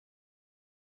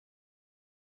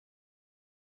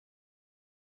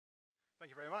Thank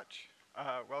you very much.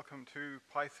 Welcome to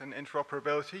Python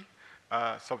Interoperability,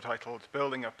 subtitled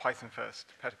Building a Python-First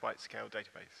Petabyte-Scale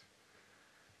Database.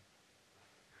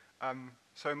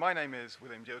 So my name is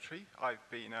William Dealtry. I've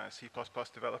been a C++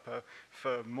 developer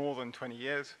for more than 20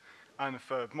 years, and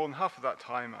for more than half of that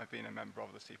time, I've been a member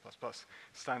of the C++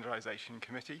 Standardization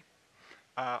Committee.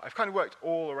 I've kind of worked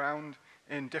all around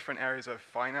in different areas of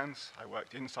finance. I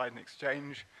worked inside an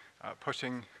exchange,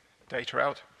 pushing data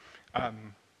out.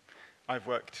 I've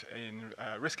worked in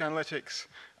risk analytics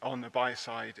on the buy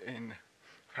side in,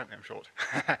 apparently I'm short,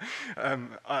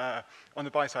 on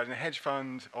the buy side in a hedge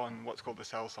fund, on what's called the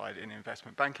sell side in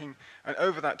investment banking. And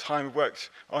over that time, I've worked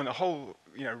on a whole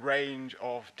range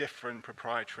of different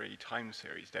proprietary time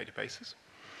series databases.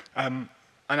 And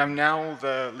I'm now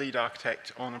the lead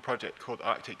architect on a project called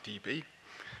ArcticDB,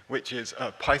 which is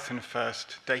a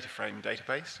Python-first data frame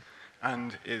database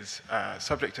and is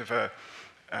subject of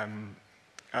an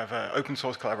open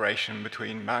source collaboration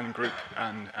between Man Group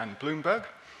and Bloomberg.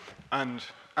 And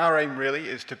our aim really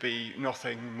is to be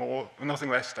nothing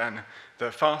less than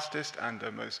the fastest and the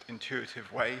most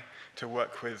intuitive way to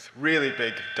work with really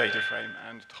big data frame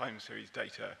and time series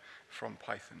data from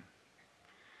Python.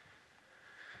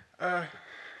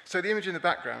 So the image in the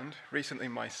background, recently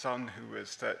my son, who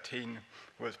was 13,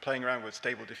 was playing around with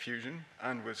Stable Diffusion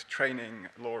and was training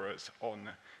LoRa's on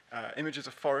images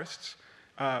of forests,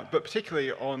 but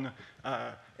particularly on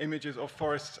images of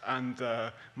forests and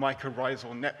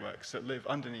mycorrhizal networks that live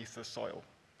underneath the soil.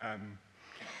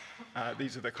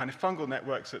 These are the kind of fungal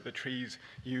networks that the trees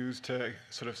use to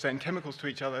sort of send chemicals to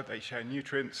each other. They share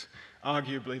nutrients.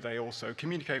 Arguably, they also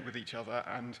communicate with each other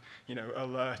and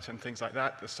alert and things like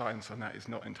that. The science on that is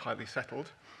not entirely settled,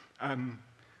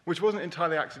 which wasn't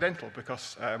entirely accidental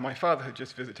because my father had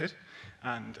just visited,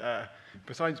 and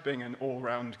besides being an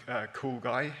all-round cool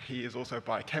guy, he is also a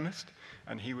biochemist,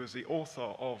 and he was the author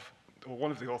of, or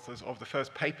one of the authors of the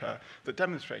first paper that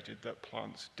demonstrated that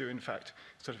plants do in fact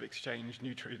sort of exchange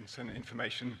nutrients and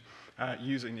information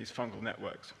using these fungal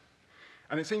networks.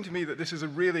 And it seemed to me that this is a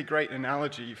really great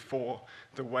analogy for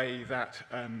the way that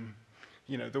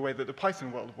the way that the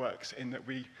Python world works, in that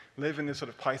we live in this sort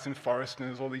of Python forest and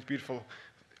there's all these beautiful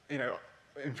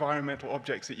environmental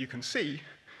objects that you can see,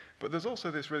 but there's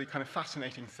also this really kind of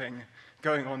fascinating thing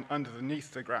going on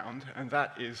underneath the ground, and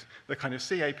that is the kind of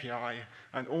C API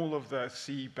and all of the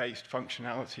C-based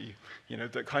functionality,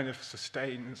 that kind of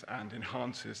sustains and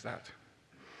enhances that.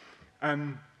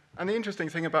 And the interesting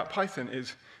thing about Python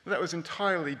is that was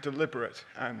entirely deliberate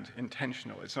and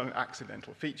intentional. It's not an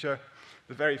accidental feature.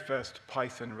 The very first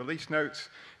Python release notes,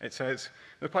 it says,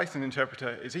 the Python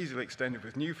interpreter is easily extended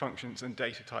with new functions and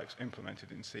data types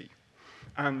implemented in C.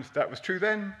 And that was true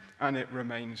then, and it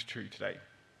remains true today.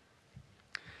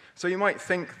 So you might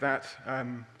think that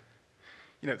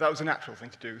that was a natural thing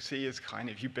to do. C is kind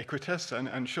of ubiquitous,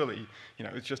 and surely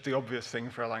it's just the obvious thing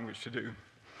for a language to do.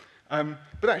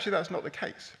 But actually, that's not the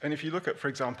case. And if you look at, for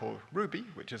example, Ruby,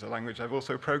 which is a language I've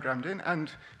also programmed in, and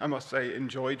I must say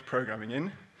enjoyed programming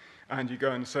in, and you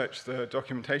go and search the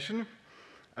documentation,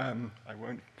 I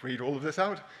won't read all of this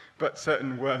out, but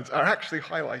certain words are actually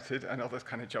highlighted and others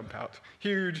kind of jump out.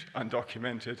 Huge,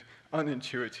 undocumented,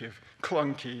 unintuitive,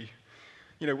 clunky.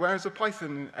 Whereas the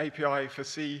Python API for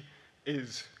C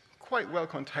is quite well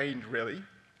contained, really.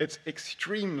 It's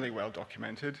extremely well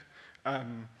documented.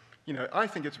 I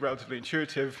think it's relatively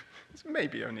intuitive. It's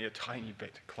maybe only a tiny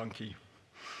bit clunky.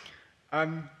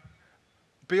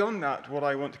 Beyond that, what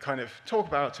I want to kind of talk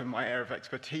about in my area of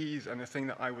expertise, and the thing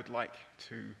that I would like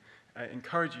to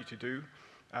encourage you to do,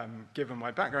 given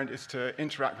my background, is to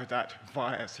interact with that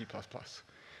via C++.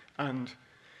 And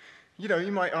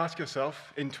you might ask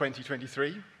yourself in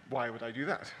 2023, why would I do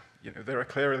that? There are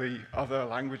clearly other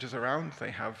languages around.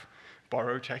 They have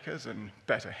borrow checkers and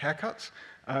better haircuts.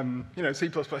 C++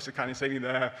 is kind of sitting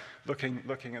there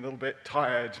looking a little bit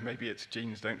tired. Maybe its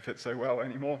jeans don't fit so well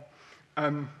anymore.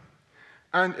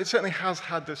 And it certainly has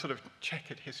had this sort of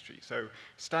checkered history. So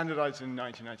standardized in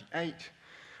 1998.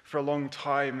 For a long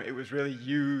time, it was really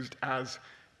used as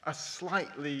a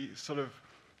slightly sort of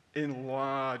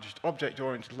enlarged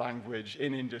object-oriented language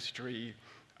in industry.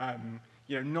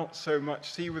 Not so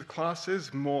much C with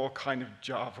classes, more kind of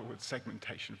Java with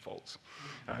segmentation faults.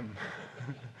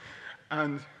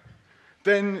 And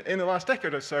then in the last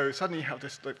decade or so, suddenly you have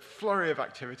this flurry of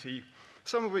activity,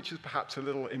 some of which is perhaps a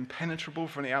little impenetrable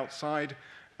from the outside.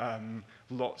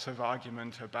 Lots of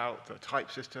argument about the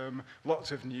type system,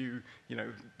 lots of new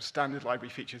standard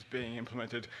library features being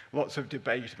implemented, lots of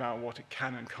debate about what it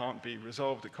can and can't be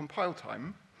resolved at compile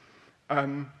time.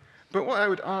 But what I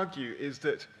would argue is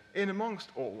that in amongst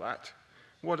all that,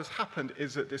 what has happened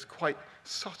is that this quite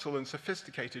subtle and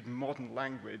sophisticated modern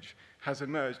language has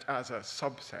emerged as a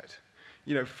subset.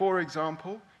 You know, for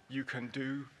example, you can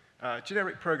do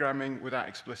generic programming without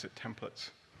explicit templates.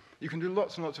 You can do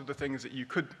lots and lots of the things that you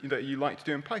like to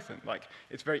do in Python. Like,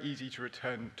 it's very easy to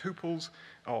return tuples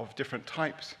of different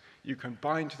types. You can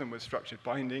bind to them with structured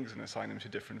bindings and assign them to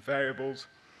different variables.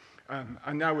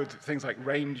 And now with things like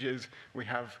ranges, we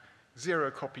have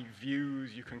zero-copy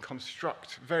views. You can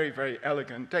construct very, very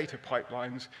elegant data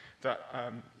pipelines that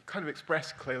kind of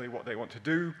express clearly what they want to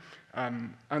do,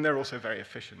 and they're also very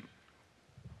efficient.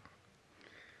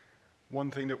 One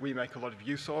thing that we make a lot of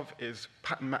use of is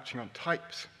pattern matching on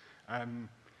types,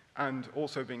 and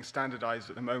also being standardized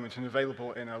at the moment and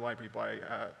available in a library by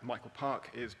Michael Park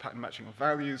is pattern matching of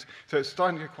values. So it's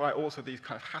starting to acquire also these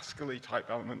kind of Haskell-y type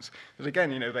elements that,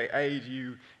 again, you know, they aid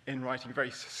you in writing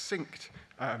very succinct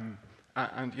and,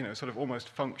 you know, sort of almost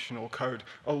functional code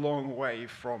a long way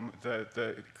from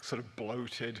the sort of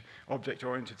bloated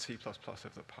object-oriented C++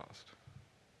 of the past.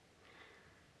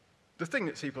 The thing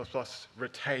that C++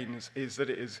 retains is that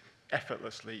it is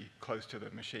effortlessly close to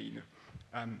the machine.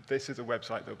 This is a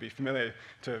website that will be familiar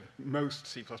to most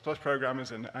C++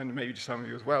 programmers and maybe to some of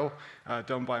you as well,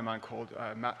 done by a man called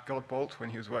Matt Godbolt when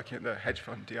he was working at the hedge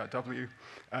fund DRW.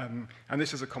 And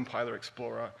this is a compiler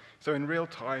explorer. So in real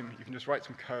time, you can just write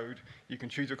some code, you can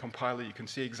choose a compiler, you can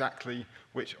see exactly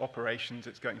which operations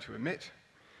it's going to emit.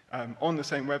 On the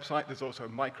same website, there's also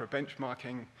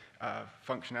micro-benchmarking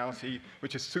functionality,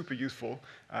 which is super useful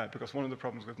because one of the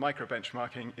problems with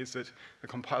micro-benchmarking is that the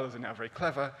compilers are now very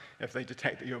clever. If they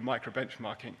detect that your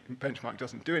benchmark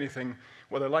doesn't do anything,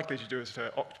 what they're likely to do is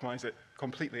to optimize it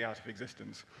completely out of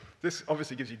existence. This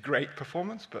obviously gives you great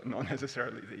performance, but not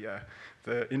necessarily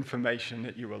the information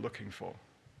that you were looking for.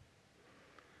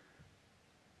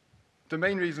 The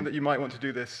main reason that you might want to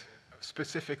do this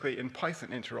specifically in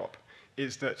Python interop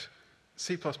is that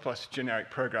C++ generic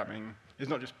programming is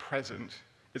not just present,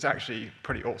 it's actually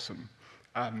pretty awesome.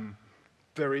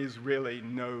 There is really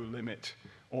no limit,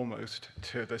 almost,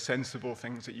 to the sensible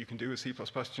things that you can do with C++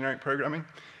 generic programming.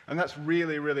 And that's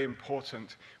really, really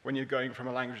important when you're going from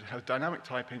a language that has dynamic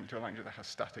typing to a language that has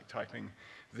static typing.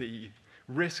 The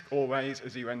risk always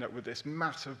is you end up with this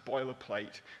massive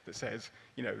boilerplate that says,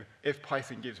 you know, if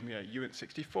Python gives me a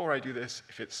uint64, I do this.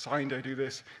 If it's signed, I do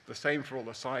this. The same for all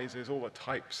the sizes, all the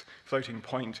types, floating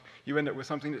point. You end up with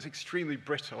something that's extremely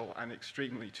brittle and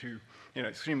extremely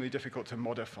difficult to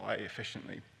modify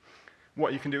efficiently.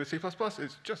 What you can do with C++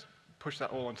 is just push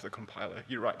that all onto the compiler.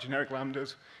 You write generic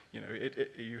lambdas, you know,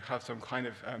 you have some kind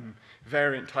of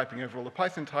variant typing over all the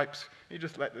Python types, you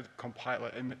just let the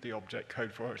compiler emit the object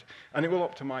code for it, and it will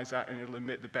optimize that and it'll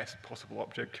emit the best possible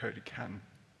object code it can.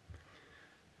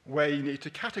 Where you need to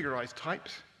categorize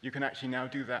types, you can actually now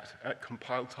do that at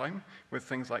compile time with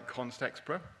things like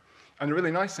const_expr. And the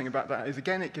really nice thing about that is,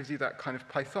 again, it gives you that kind of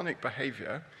Pythonic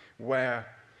behavior where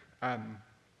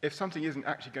if something isn't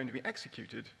actually going to be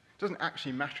executed, it doesn't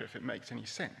actually matter if it makes any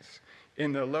sense.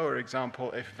 In the lower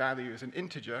example, if value is an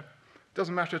integer, it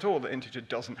doesn't matter at all that integer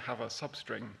doesn't have a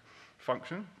substring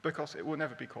function because it will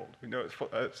never be called. We know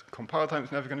it's compile time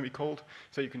it's never going to be called,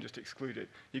 so you can just exclude it.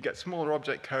 You get smaller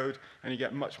object code, and you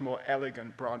get much more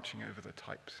elegant branching over the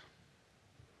types.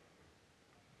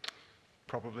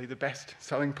 Probably the best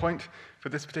selling point for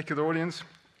this particular audience.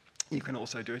 You can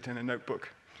also do it in a notebook.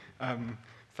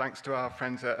 Thanks to our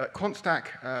friends at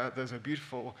Quantstack, there's a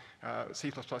beautiful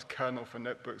C++ kernel for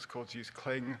notebooks called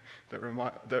usecling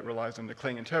that relies on the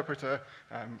Cling interpreter,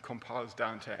 compiles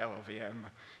down to LLVM.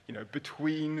 You know,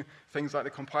 between things like the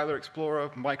compiler explorer,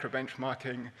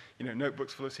 micro-benchmarking, you know,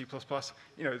 notebooks full of C++,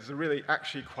 you know, there's a really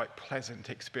actually quite pleasant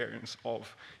experience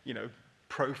of, you know,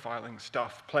 profiling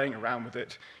stuff, playing around with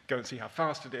it, go and see how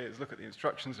fast it is, look at the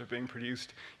instructions that are being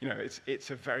produced. You know,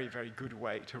 it's a very, very good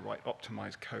way to write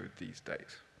optimized code these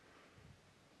days.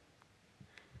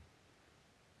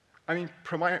 I mean,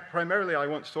 primarily I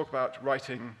want to talk about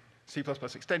writing C++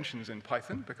 extensions in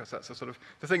Python because that's the sort of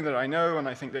the thing that I know, and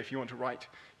I think that if you want to write,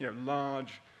 you know,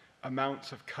 large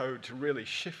amounts of code to really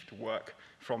shift work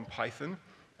from Python,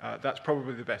 that's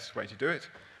probably the best way to do it.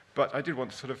 But I did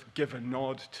want to sort of give a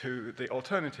nod to the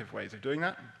alternative ways of doing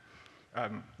that.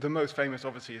 The most famous,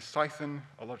 obviously, is Cython.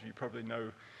 A lot of you probably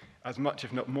know as much,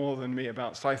 if not more than me,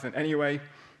 about Cython anyway.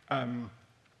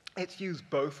 It's used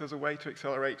both as a way to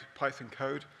accelerate Python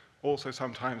code, also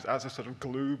sometimes as a sort of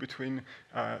glue between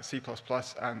C++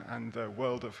 and the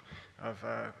world of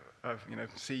you know,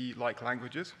 C-like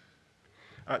languages.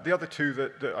 The other two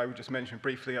that I would just mention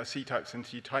briefly are ctypes and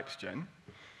ctypesgen.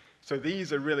 So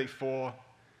these are really for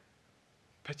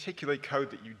particularly code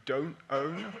that you don't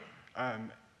own,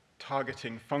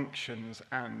 targeting functions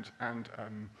and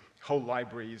whole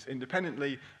libraries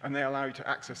independently, and they allow you to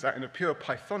access that in a pure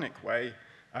Pythonic way,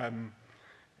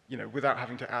 without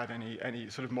having to add any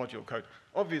sort of module code.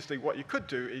 Obviously, what you could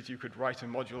do is you could write a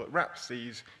module that wraps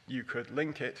these, you could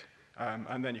link it,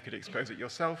 and then you could expose it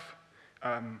yourself.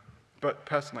 But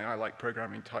personally, I like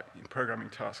programming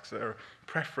tasks that are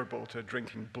preferable to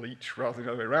drinking bleach rather than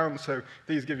the other way around. So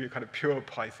these give you kind of pure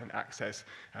Python access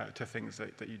to things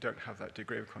that you don't have that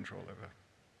degree of control over.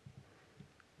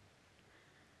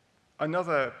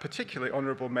 Another particularly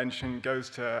honorable mention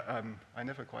goes to, I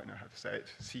never quite know how to say it,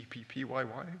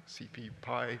 CPPYY,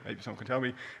 CPPy, maybe someone can tell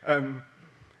me.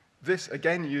 This,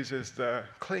 again, uses the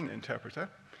Cling interpreter,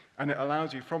 and it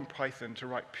allows you from Python to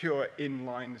write pure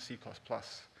inline C++.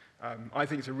 I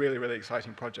think it's a really, really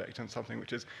exciting project and something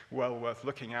which is well worth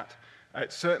looking at.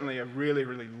 It's certainly a really,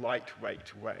 really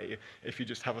lightweight way if you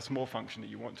just have a small function that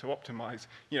you want to optimize,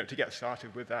 to get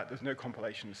started with that. There's no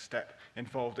compilation step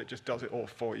involved. It just does it all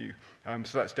for you.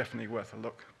 So that's definitely worth a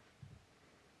look.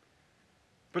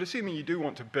 But assuming you do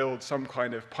want to build some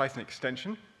kind of Python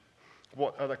extension,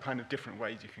 what other kind of different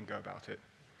ways you can go about it?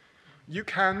 You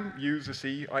can use the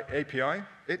C API.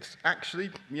 It's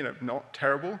actually, not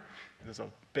terrible. There's a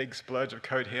big splurge of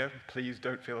code here. Please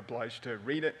don't feel obliged to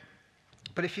read it.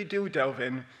 But if you do delve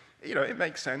in, it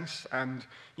makes sense, and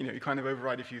you kind of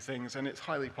override a few things, and it's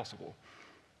highly possible.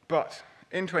 But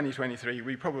in 2023,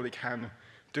 we probably can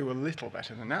do a little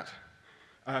better than that.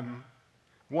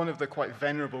 One of the quite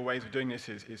venerable ways of doing this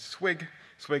is swig.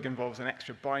 Swig involves an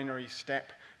extra binary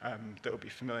step that will be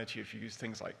familiar to you if you use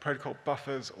things like protocol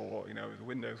buffers or the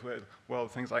Windows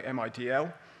world, things like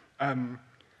MIDL.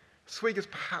 Swig is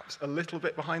perhaps a little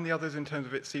bit behind the others in terms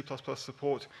of its C++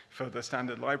 support for the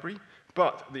standard library,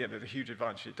 but the huge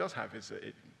advantage it does have is that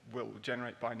it will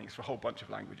generate bindings for a whole bunch of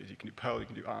languages. You can do Perl, you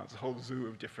can do R, there's a whole zoo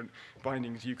of different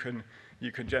bindings you can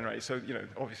generate. So,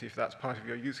 obviously if that's part of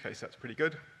your use case, that's pretty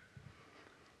good.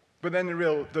 But then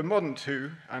the modern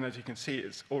two, and as you can see,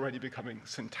 it's already becoming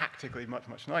syntactically much,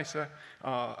 much nicer,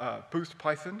 are Boost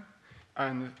Python,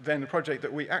 and then the project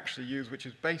that we actually use, which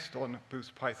is based on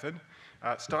Boost Python,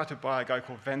 started by a guy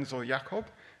called Wenzel Jakob,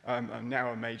 and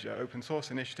now a major open source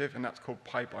initiative, and that's called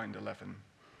PyBind11.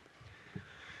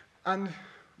 And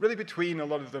really between a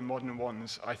lot of the modern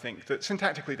ones, I think that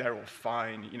syntactically they're all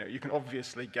fine. You can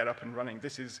obviously get up and running.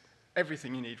 This is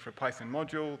everything you need for a Python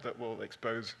module that will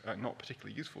expose a not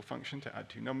particularly useful function to add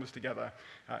two numbers together.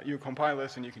 You compile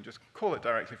this, and you can just call it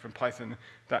directly from Python.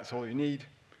 That's all you need.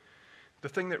 The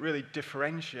thing that really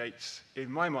differentiates,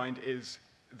 in my mind, is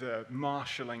the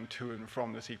marshalling to and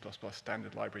from the C++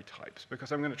 standard library types,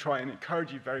 because I'm going to try and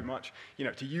encourage you very much,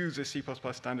 to use the C++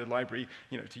 standard library,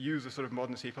 to use the sort of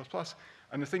modern C++.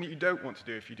 And the thing that you don't want to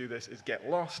do if you do this is get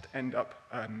lost, end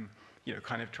up,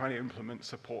 kind of trying to implement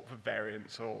support for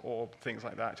variants or things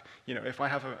like that. If I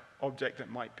have an object that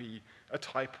might be a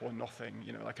type or nothing,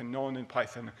 like a non in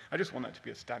Python, I just want that to be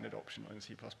a standard option in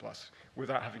C++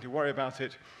 without having to worry about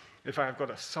it. If I have got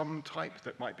a sum type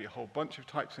that might be a whole bunch of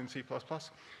types in C++,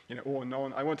 or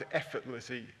non, I want to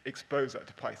effortlessly expose that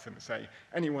to Python and say,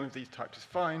 any one of these types is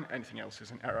fine, anything else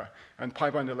is an error. And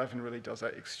PyBind11 really does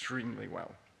that extremely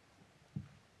well.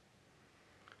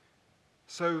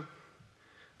 So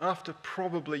after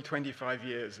probably 25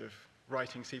 years of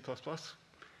writing C++,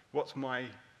 what's my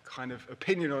kind of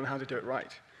opinion on how to do it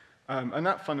right? And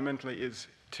that fundamentally is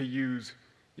to use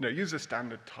the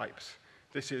standard types.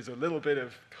 This is a little bit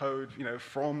of code,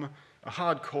 from a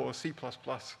hardcore C++,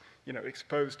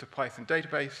 exposed to Python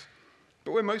database.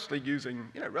 But we're mostly using,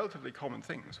 relatively common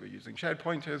things. We're using shared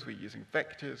pointers, we're using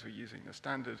vectors, we're using the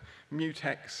standard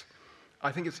mutex.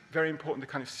 I think it's very important to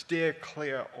kind of steer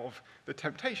clear of the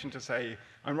temptation to say,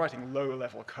 I'm writing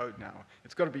low-level code now.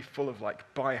 It's got to be full of,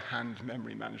 by-hand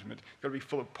memory management. It's got to be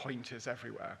full of pointers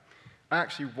everywhere. I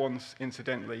actually once,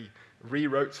 incidentally,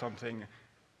 rewrote something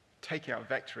taking out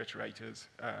vector iterators,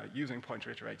 using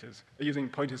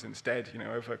pointers instead,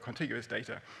 over contiguous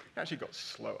data. It actually got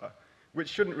slower, which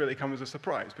shouldn't really come as a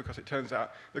surprise, because it turns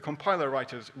out the compiler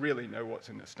writers really know what's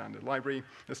in the standard library.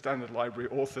 The standard library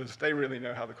authors, they really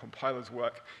know how the compilers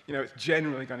work. It's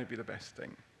generally going to be the best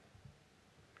thing.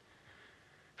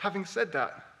 Having said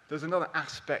that, there's another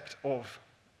aspect of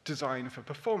design for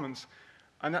performance,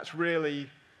 and that's really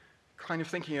kind of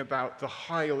thinking about the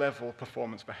high-level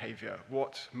performance behavior,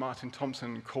 what Martin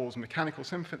Thompson calls mechanical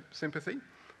sympathy,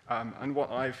 and what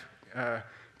I've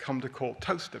come to call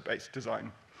toaster-based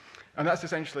design. And that's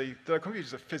essentially, the computer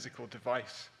is a physical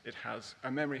device. It has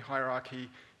a memory hierarchy.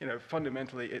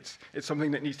 Fundamentally, it's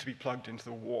something that needs to be plugged into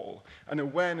the wall. An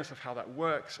awareness of how that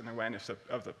works, an awareness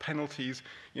of the penalties.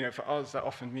 For us, that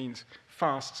often means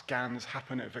fast scans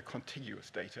happen over contiguous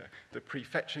data. The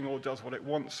prefetching all does what it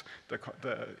wants. The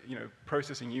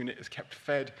processing unit is kept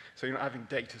fed, so you're not having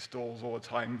data stalls all the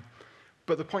time.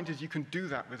 But the point is you can do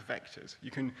that with vectors. You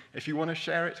can, if you want to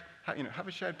share it, have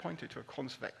a shared pointer to a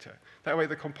const vector. That way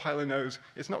the compiler knows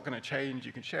it's not going to change.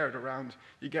 You can share it around.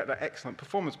 You get that excellent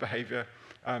performance behavior,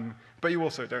 but you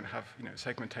also don't have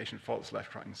segmentation faults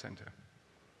left, right, and center.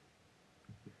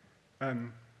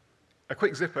 A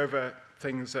quick zip over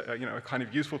things that are kind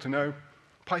of useful to know.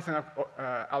 Python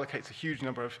allocates a huge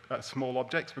number of small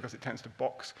objects because it tends to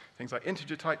box things like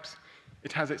integer types.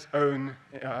 It has its own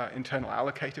internal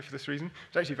allocator for this reason.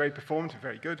 It's actually very performant and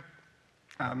very good.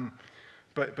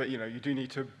 But you do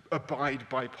need to abide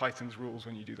by Python's rules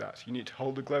when you do that. You need to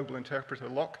hold the global interpreter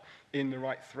lock in the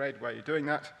right thread where you're doing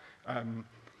that. And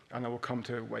I will come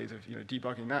to ways of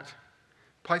debugging that.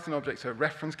 Python objects are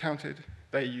reference counted.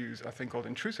 They use a thing called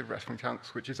intrusive reference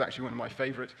counts, which is actually one of my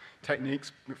favorite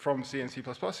techniques from C and C++,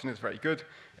 and is very good.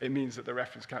 It means that the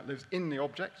reference count lives in the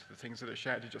object. The things that are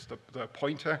shared are just the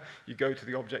pointer. You go to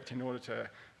the object in order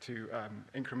to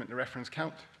increment the reference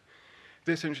count.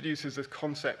 This introduces this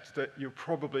concept that you'll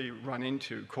probably run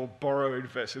into called borrowed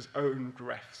versus owned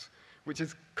refs, which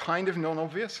is kind of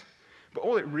non-obvious. But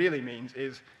all it really means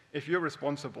is if you're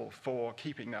responsible for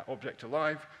keeping that object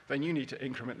alive, then you need to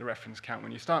increment the reference count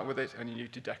when you start with it, and you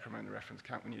need to decrement the reference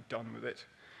count when you're done with it.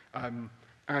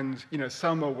 And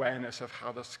some awareness of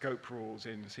how the scope rules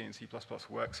in C and C++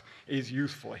 works is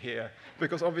useful here,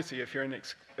 because obviously if you're in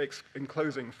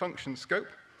enclosing function scope,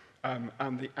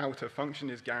 and the outer function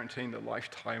is guaranteeing the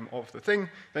lifetime of the thing,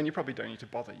 then you probably don't need to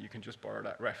bother. You can just borrow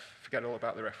that ref, forget all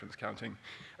about the reference counting.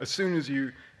 As soon as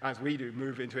you, as we do,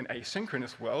 move into an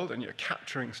asynchronous world and you're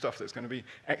capturing stuff that's going to be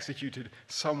executed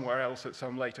somewhere else at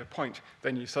some later point,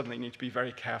 then you suddenly need to be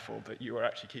very careful that you are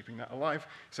actually keeping that alive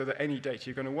so that any data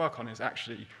you're going to work on is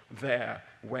actually there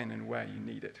when and where you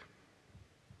need it.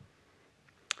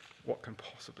 What can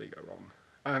possibly go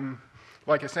wrong?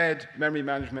 Like I said, memory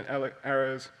management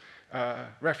errors,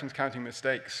 reference counting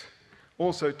mistakes.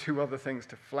 Also, two other things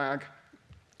to flag.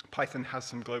 Python has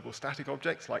some global static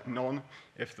objects like non.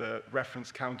 If the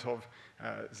reference count of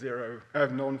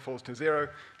non falls to 0,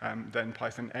 then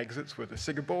Python exits with a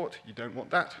sig abort. You don't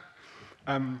want that.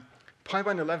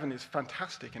 Python 11 is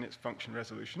fantastic in its function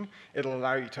resolution. It'll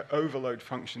allow you to overload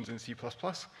functions in C++.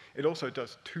 It also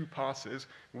does 2 passes,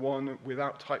 one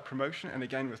without type promotion and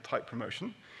again with type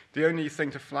promotion. The only thing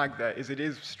to flag there is it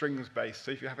is strings-based,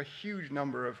 so if you have a huge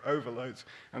number of overloads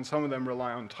and some of them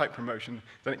rely on type promotion,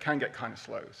 then it can get kind of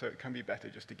slow, so it can be better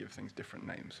just to give things different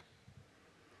names.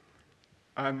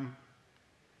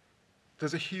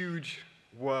 There's a huge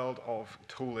world of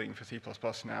tooling for C++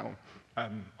 now.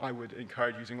 I would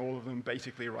encourage using all of them.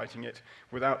 Basically, writing it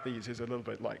without these is a little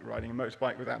bit like riding a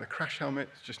motorbike without a crash helmet.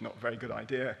 It's just not a very good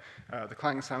idea. The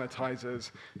Clang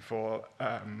sanitizers for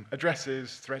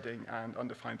addresses, threading, and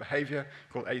undefined behavior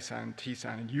called asan,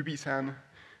 tsan, and ubsan.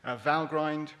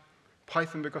 Valgrind.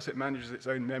 Python, because it manages its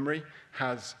own memory,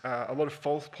 has a lot of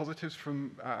false positives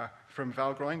from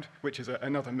Valgrind, which is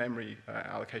another memory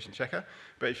allocation checker.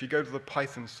 But if you go to the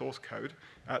Python source code,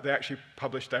 they actually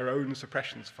publish their own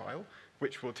suppressions file,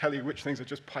 which will tell you which things are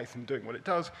just Python doing what it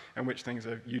does, and which things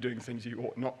are you doing things you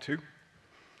ought not to.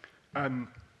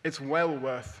 It's well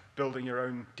worth building your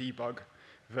own debug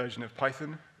version of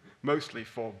Python. Mostly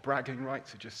for bragging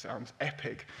rights. It just sounds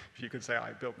epic if you could say,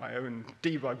 I built my own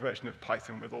debug version of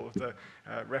Python with all of the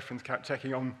reference count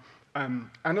checking on.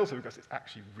 And also because it's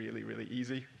actually really, really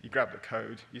easy. You grab the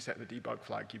code, you set the debug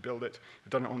flag, you build it.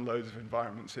 I've done it on loads of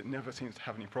environments. It never seems to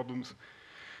have any problems.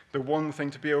 The one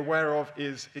thing to be aware of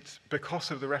is it's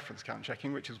because of the reference count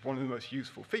checking, which is one of the most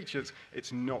useful features,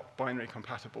 it's not binary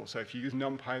compatible. So if you use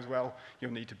NumPy as well,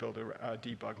 you'll need to build a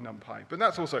debug NumPy. But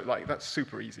that's also, that's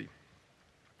super easy.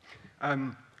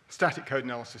 Static code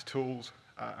analysis tools.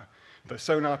 The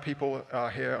Sonar people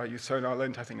are here. I use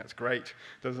SonarLint. I think that's great.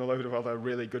 There's a load of other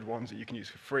really good ones that you can use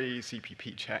for free.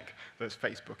 CPP check. There's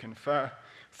Facebook Infer.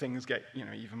 Things get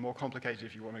even more complicated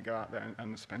if you want to go out there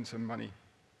and spend some money.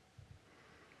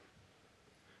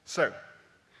 So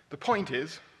the point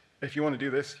is, if you want to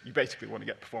do this, you basically want to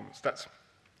get performance. That's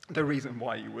the reason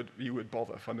why you would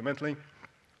bother, fundamentally.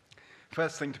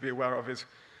 First thing to be aware of is,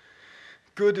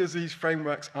 good as these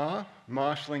frameworks are,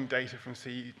 marshalling data from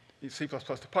C++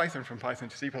 to Python, from Python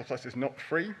to C++ is not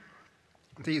free.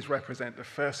 These represent the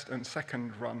first and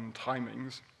second run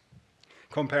timings.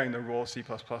 comparing the raw C++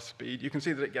 speed. You can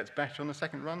see that it gets better on the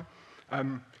second run.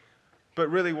 But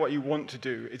really what you want to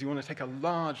do is you want to take a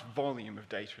large volume of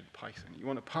data in Python. You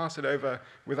want to pass it over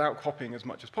without copying as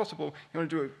much as possible. You want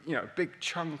to do a big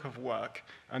chunk of work,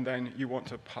 and then you want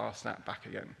to pass that back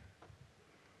again.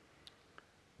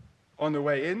 On the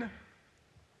way in,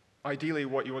 ideally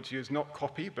what you want to do is not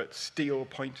copy, but steal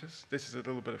pointers. This is a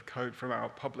little bit of code from our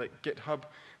public GitHub,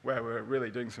 where we're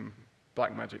really doing some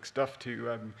black magic stuff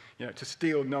to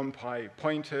steal NumPy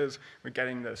pointers. We're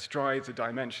getting the strides, the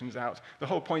dimensions out. The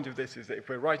whole point of this is that if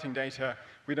we're writing data,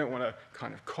 we don't want to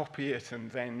kind of copy it and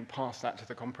then pass that to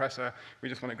the compressor. We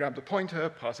just want to grab the pointer,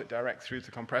 pass it direct through to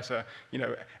the compressor.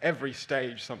 Every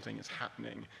stage something is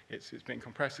happening. It's being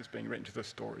compressed, it's being written to the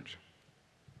storage.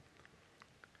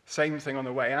 Same thing on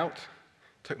the way out.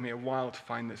 Took me a while to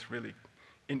find this really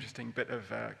interesting bit of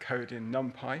code in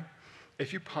NumPy.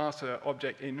 If you pass an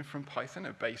object in from Python,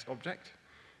 a base object,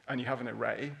 and you have an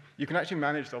array, you can actually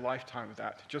manage the lifetime of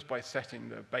that just by setting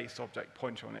the base object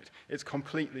pointer on it. It's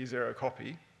completely zero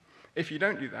copy. If you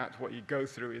don't do that, what you go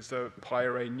through is the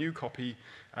pyArrayNewCopy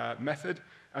method,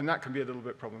 and that can be a little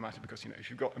bit problematic because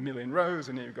if you've got 1 million rows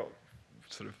and you've got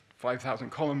sort of 5,000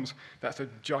 columns, that's a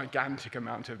gigantic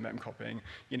amount of mem copying.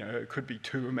 It could be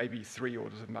 2 or maybe 3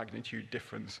 orders of magnitude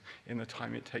difference in the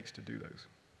time it takes to do those.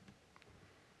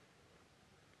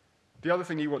 The other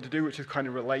thing you want to do, which is kind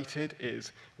of related,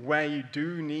 is where you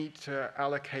do need to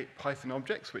allocate Python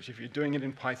objects, which if you're doing it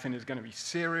in Python is going to be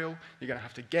serial. You're going to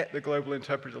have to get the global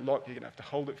interpreter locked. You're going to have to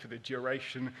hold it for the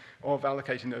duration of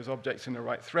allocating those objects in the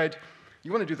right thread.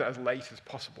 You want to do that as late as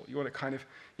possible. You want to kind of,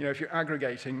 if you're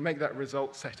aggregating, make that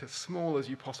result set as small as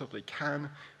you possibly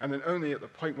can, and then only at the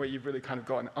point where you've really kind of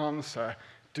got an answer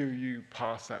do you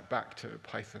pass that back to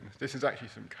Python. This is actually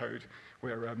some code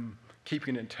where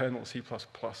keeping an internal C++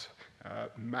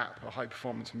 map, a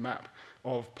high-performance map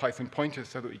of Python pointers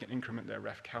so that we can increment their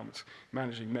ref counts,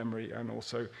 managing memory, and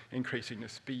also increasing the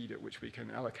speed at which we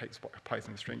can allocate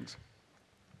Python strings.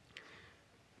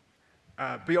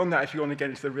 Beyond that, if you want to get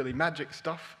into the really magic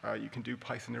stuff, you can do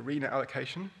Python arena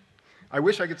allocation. I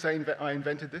wish I could say I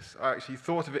invented this. I actually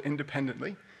thought of it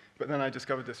independently, but then I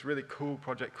discovered this really cool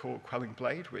project called Quelling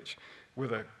Blade, which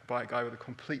by a guy with a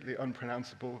completely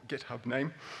unpronounceable GitHub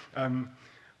name,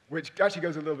 which actually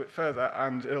goes a little bit further,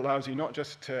 and it allows you not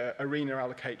just to arena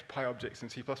allocate Py objects in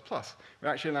C++, it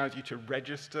actually allows you to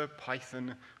register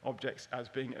Python objects as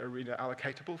being arena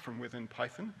allocatable from within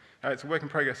Python. It's a work in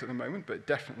progress at the moment, but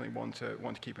definitely want to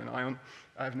keep an eye on.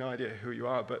 I have no idea who you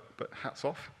are, but hats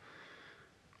off.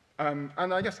 And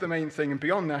I guess the main thing, and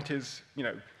beyond that, is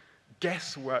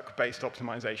guesswork-based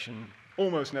optimization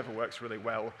almost never works really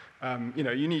well.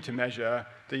 You need to measure.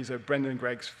 These are Brendan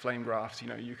Gregg's flame graphs.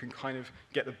 You can kind of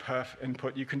get the perf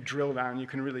input. You can drill down. You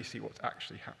can really see what's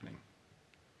actually happening.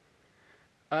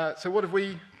 So what have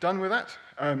we done with that?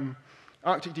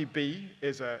 ArcticDB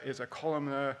is a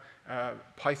columnar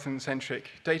Python-centric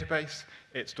database.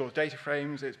 It stores data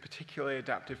frames. It's particularly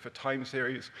adaptive for time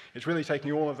series. It's really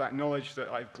taking all of that knowledge that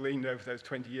I've gleaned over those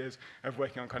 20 years of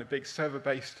working on kind of big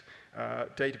server-based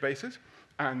databases,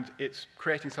 and it's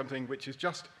creating something which is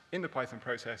just in the Python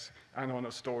process and on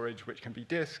a storage, which can be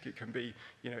disk, it can be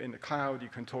in the cloud, you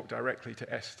can talk directly to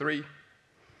S3.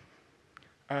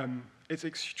 It's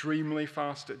extremely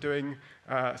fast at doing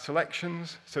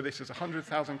selections. So this is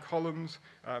 100,000 columns,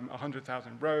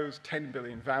 100,000 rows, 10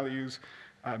 billion values.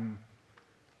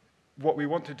 What we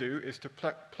want to do is to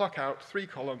pluck out 3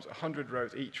 columns, 100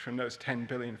 rows each from those 10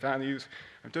 billion values.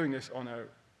 I'm doing this on a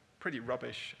pretty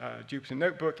rubbish Jupyter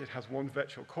notebook. It has 1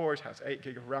 virtual core. It has 8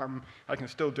 gig of RAM. I can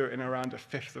still do it in around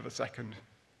 1/5 of a second.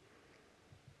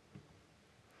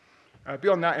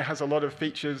 Beyond that, it has a lot of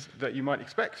features that you might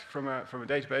expect from a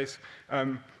database,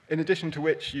 in addition to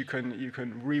which you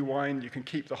can rewind, you can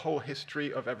keep the whole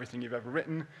history of everything you've ever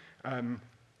written.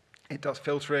 It does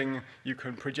filtering. You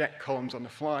can project columns on the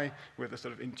fly with a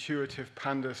sort of intuitive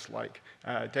pandas-like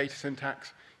data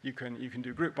syntax. You can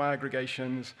do group by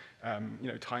aggregations.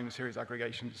 Time series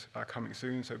aggregations are coming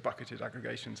soon, so bucketed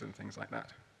aggregations and things like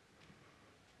that.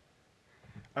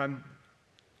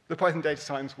 The Python data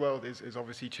science world is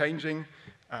obviously changing.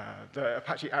 The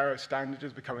Apache Arrow standard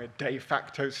is becoming a de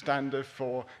facto standard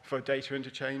for data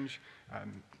interchange.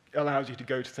 It allows you to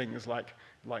go to things like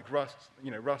Rust,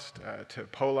 to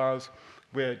Polars.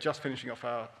 We're just finishing off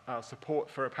our support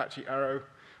for Apache Arrow.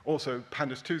 Also,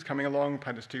 Pandas 2 is coming along.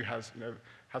 Pandas 2 has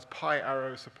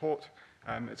PyArrow support.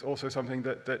 It's also something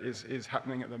that is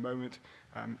happening at the moment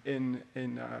in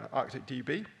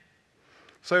ArcticDB.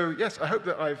 So yes, I hope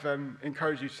that I've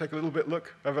encouraged you to take a little bit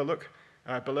of a look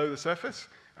below the surface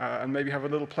and maybe have a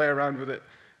little play around with it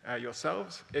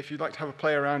yourselves. If you'd like to have a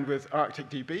play around with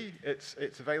ArcticDB,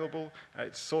 it's available.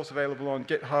 It's source available on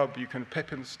GitHub. You can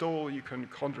pip install, you can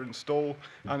conjure install,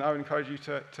 and I would encourage you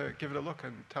to give it a look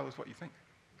and tell us what you think.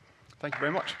 Thank you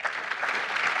very much.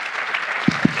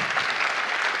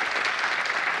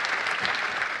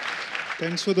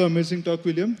 Thanks for the amazing talk,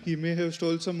 William. He may have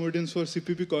stole some audience for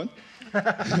CPPCon.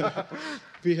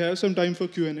 We have some time for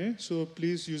Q&A, so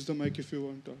please use the mic if you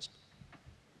want to ask.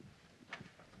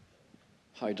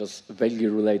 Hi, just vaguely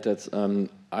related.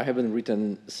 I haven't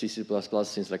written C++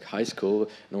 since like high school,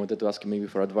 and I wanted to ask you maybe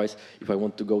for advice. If I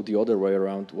want to go the other way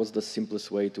around, what's the simplest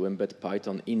way to embed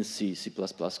Python in C++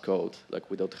 code,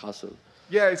 like without hassle?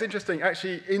 Yeah, it's interesting.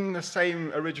 Actually, in the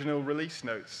same original release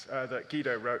notes that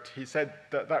Guido wrote, he said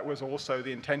that that was also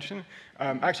the intention.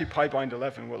 Actually, PyBind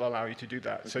 11 will allow you to do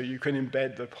that. So you can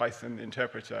embed the Python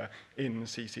interpreter in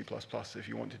C++ if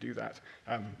you want to do that.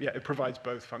 Yeah, it provides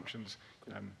both functions.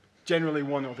 Generally,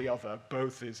 one or the other.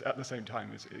 Both is at the same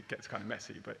time. It gets kind of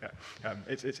messy, but yeah,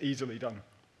 it's easily done.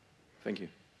 Thank you.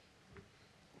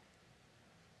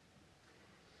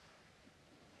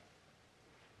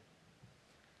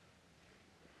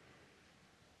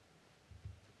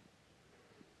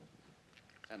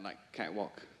 And like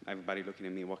catwalk, everybody looking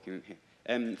at me walking in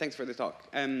here. Thanks for the talk.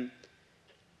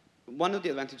 One of the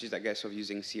advantages, I guess, of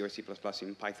using C or C++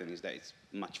 in Python is that it's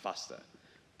much faster.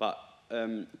 But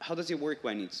how does it work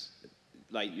when it's,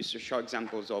 like, you show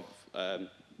examples of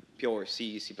pure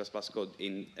C, C++ code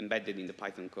embedded in the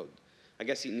Python code? I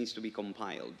guess it needs to be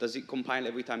compiled. Does it compile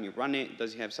every time you run it?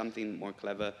 Does it have something more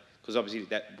clever? Because obviously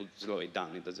that would slow it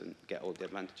down. It doesn't get all the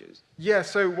advantages. Yeah,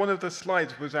 so one of the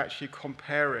slides was actually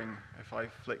comparing, if I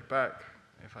flick back,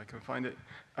 if I can find it,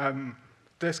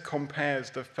 this compares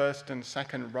the first and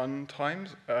second run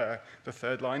times. The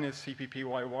third line is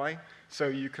CPPYY. So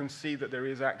you can see that there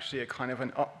is actually a kind of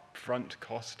an upfront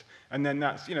cost. And then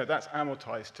that's, that's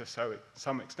amortized to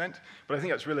some extent. But I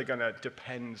think that's really going to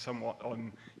depend somewhat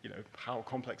on, how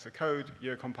complex the code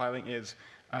you're compiling is.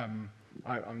 I'm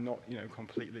not,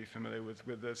 completely familiar with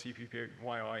the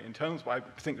CPPYY internals, but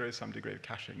I think there is some degree of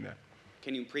caching there.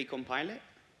 Can you pre-compile it?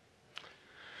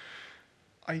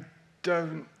 I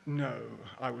don't know.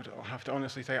 I'll have to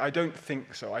honestly say, I don't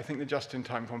think so. I think the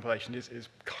just-in-time compilation is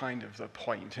kind of the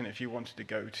point. And if you wanted to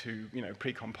go to,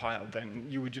 pre-compile, then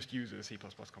you would just use a C++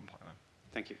 compiler.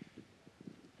 Thank you.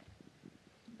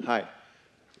 Hi.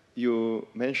 You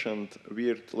mentioned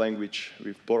weird language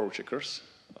with borrow checkers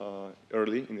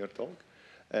early in your talk,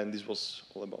 and this was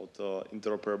all about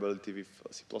interoperability with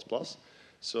C++.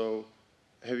 So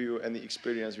have you any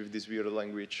experience with this weird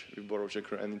language with borrow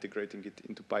checker and integrating it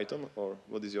into Python, or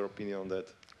what is your opinion on that?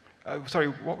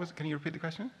 Sorry, can you repeat the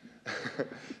question?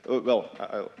 Well,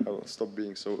 I'll stop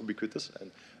being so ubiquitous.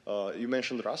 And you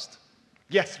mentioned Rust.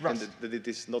 Yes, Rust. And that it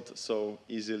is not so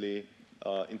easily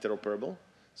interoperable.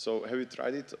 So have you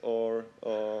tried it, or?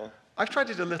 I've tried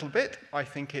it a little bit. I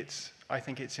think it's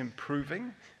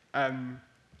improving.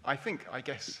 I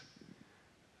guess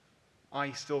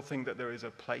I still think that there is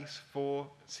a place for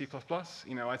C++.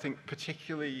 I think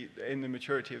particularly in the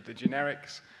maturity of the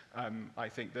generics, I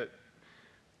think that,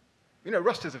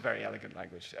 Rust is a very elegant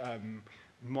language.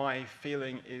 My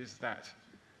feeling is that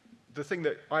the thing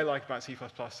that I like about C++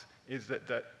 is that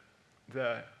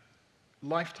the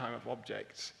lifetime of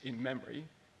objects in memory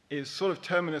is sort of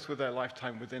terminus with their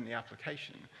lifetime within the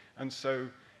application. And so,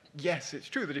 yes, it's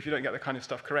true that if you don't get the kind of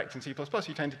stuff correct in C++,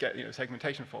 you tend to get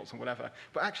segmentation faults and whatever.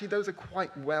 But actually, those are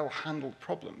quite well-handled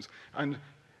problems. And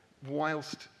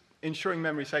whilst ensuring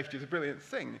memory safety is a brilliant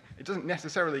thing, it doesn't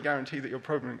necessarily guarantee that your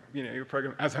program,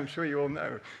 as I'm sure you all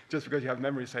know, just because you have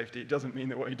memory safety, it doesn't mean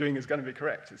that what you're doing is going to be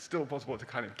correct. It's still possible to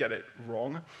kind of get it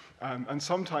wrong. And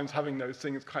sometimes having those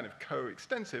things kind of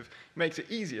co-extensive makes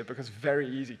it easier because it's very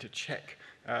easy to check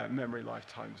memory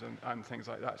lifetimes and things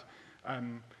like that.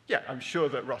 Yeah, I'm sure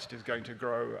that Rust is going to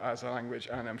grow as a language,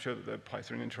 and I'm sure that the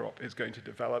Python interop is going to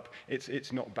develop.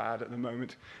 It's not bad at the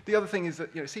moment. The other thing is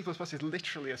that C++ is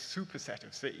literally a superset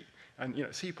of C, and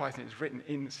CPython is written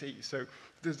in C. So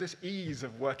there's this ease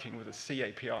of working with a C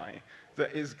API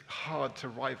that is hard to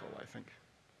rival, I think.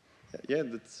 Yeah,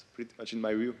 that's pretty much in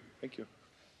my view. Thank you.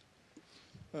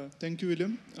 Thank you,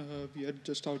 William. We are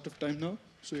just out of time now.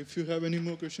 So if you have any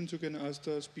more questions, you can ask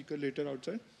the speaker later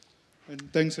outside.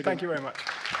 And thanks again. Thank you very much.